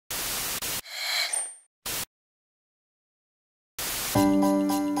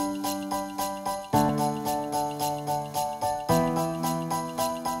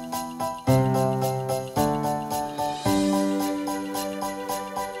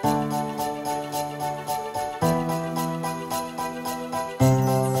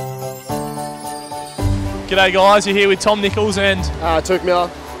G'day guys, you're here with Tom Nicholls and... Touk Miller.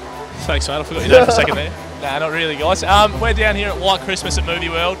 Thanks mate, I forgot your name for a second there. Nah, not really guys. We're down here at White Christmas at Movie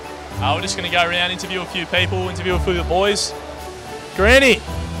World. We're just going to go around, interview a few people, interview a few of the boys. Granny,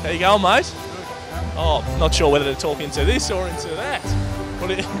 how you going mate? Oh, not sure whether to talk into this or into that.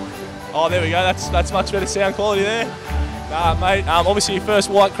 Oh, there we go, that's much better sound quality there. Mate, obviously your first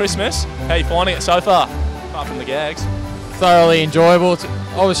White Christmas. How are you finding it so far? Apart from the gags. Thoroughly enjoyable. It's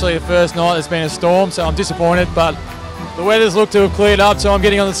obviously the first night there's been a storm, so I'm disappointed, but the weather's looked to have cleared up, so I'm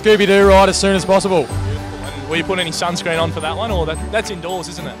getting on the Scooby-Doo ride as soon as possible. And will you put any sunscreen on for that one, or that's indoors,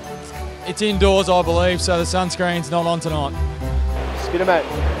 isn't it? It's indoors, I believe, so the sunscreen's not on tonight. Spitter, mate.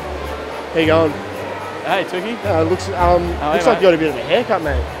 How you going? Hey, Toukie. Looks like you got a bit of a haircut,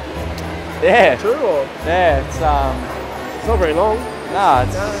 mate. Yeah. True, or? Yeah, It's not very long. Nah,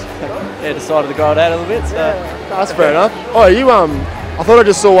 decided to grow it out a little bit. So. Yeah, that's fair enough. Oh, I thought I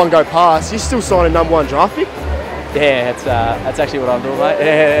just saw one go past. You still signing #1 draft pick? Yeah, that's actually what I'm doing, mate.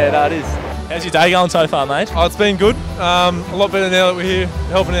 Yeah, no, it is. How's your day going so far, mate? Oh, it's been good. A lot better now that we're here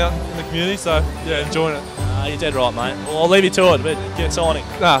helping out in the community, so yeah, enjoying it. You're dead right, mate. Well, I'll leave you to it, but get signing.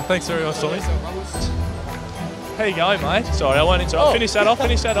 Nah, thanks very much, Tommy. How you going, mate? Sorry, I won't interrupt. Finish that off.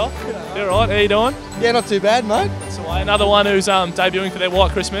 You're right, how you doing? Yeah, not too bad, mate. That's the way. Another one who's debuting for their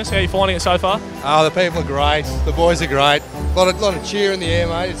White Christmas. How are you finding it so far? Oh, the people are great. The boys are great. A lot of cheer in the air,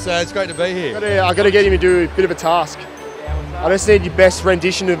 mate. It's great to be here. I got to get him to do a bit of a task. I just need your best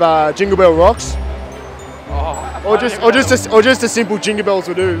rendition of Jingle Bell Rocks. Or just a simple Jingle Bells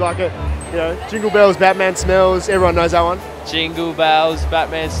will do. Like Jingle Bells, Batman Smells. Everyone knows that one. Jingle bells,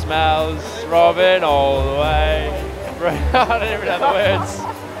 Batman smells, Robin all the way. I don't even know the words.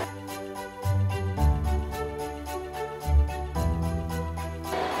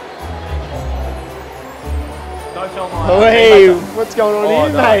 Don't tell Hey, what's going on here,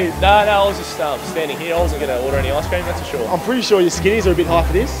 no. mate? No, I was just standing here. I wasn't going to order any ice cream, that's for sure. I'm pretty sure your skinnies are a bit high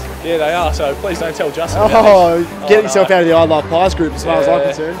for this. Yeah, they are, so please don't tell Justin. Get yourself out of the I Love Pies group as far as I'm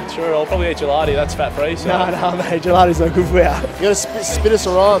concerned. Sure, I'll probably eat gelati, that's fat free. So. No, mate, gelati's not good for you. You gotta spit us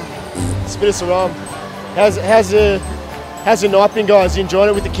a rhyme. Spit us a rhyme. How's your night been, guys? You enjoying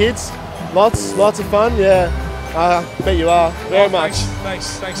it with the kids? Lots of fun, yeah. Bet you are. Very much.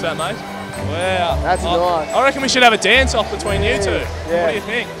 Thanks for that, mate. Wow. That's nice. I reckon we should have a dance off between you two. Yeah. What do you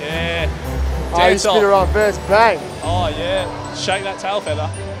think? Yeah. You Dance spit it off. on first, bang. Oh yeah. Shake that tail feather.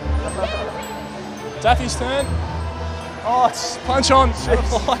 Daffy's turn. Oh, it's punch on.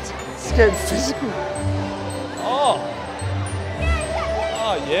 Light. It's getting physical. Oh.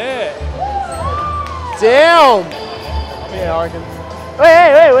 Oh yeah. Down. Yeah, I reckon.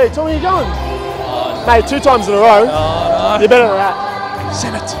 Wait. Tell me you're going. Oh, Mate, 2 times in a row. Oh, no. You're better than that.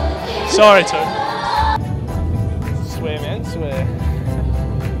 Send it. Sorry, Touk. Swear, man, swear.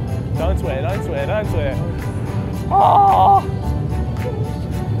 Don't swear. Oh!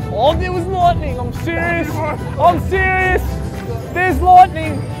 Oh, there was lightning. I'm serious. There's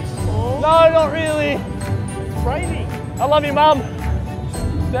lightning. No, not really. It's raining. I love you, Mum.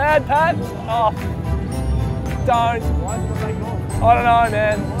 Dad, Pat. Oh. Don't. Why is it not making noise? I don't know,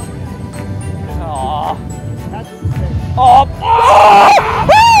 man. Oh. Oh!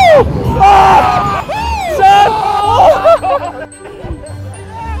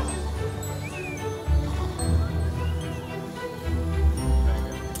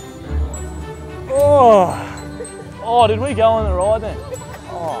 Oh, did we go on the ride then?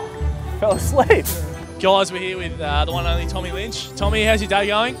 Oh, fell asleep. Guys, we're here with the one and only Tommy Lynch. Tommy, how's your day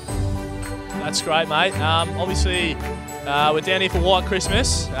going? That's great, mate. Obviously, we're down here for White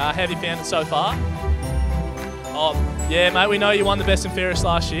Christmas. How have you found it so far? Oh, yeah, mate, we know you won the best and fairest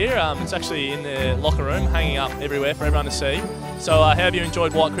last year. It's actually in the locker room, hanging up everywhere for everyone to see. So how have you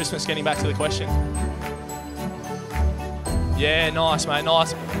enjoyed White Christmas, getting back to the question? Yeah, nice, mate,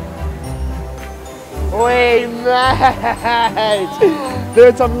 nice. Oi, mate!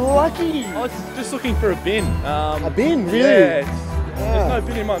 Birds, I'm lucky. I was just looking for a bin. A bin, really? Yeah, there's no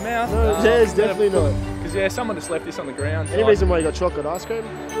bin in my mouth. No, there's definitely not. Because, yeah, someone just left this on the ground. Any reason why you got chocolate ice cream?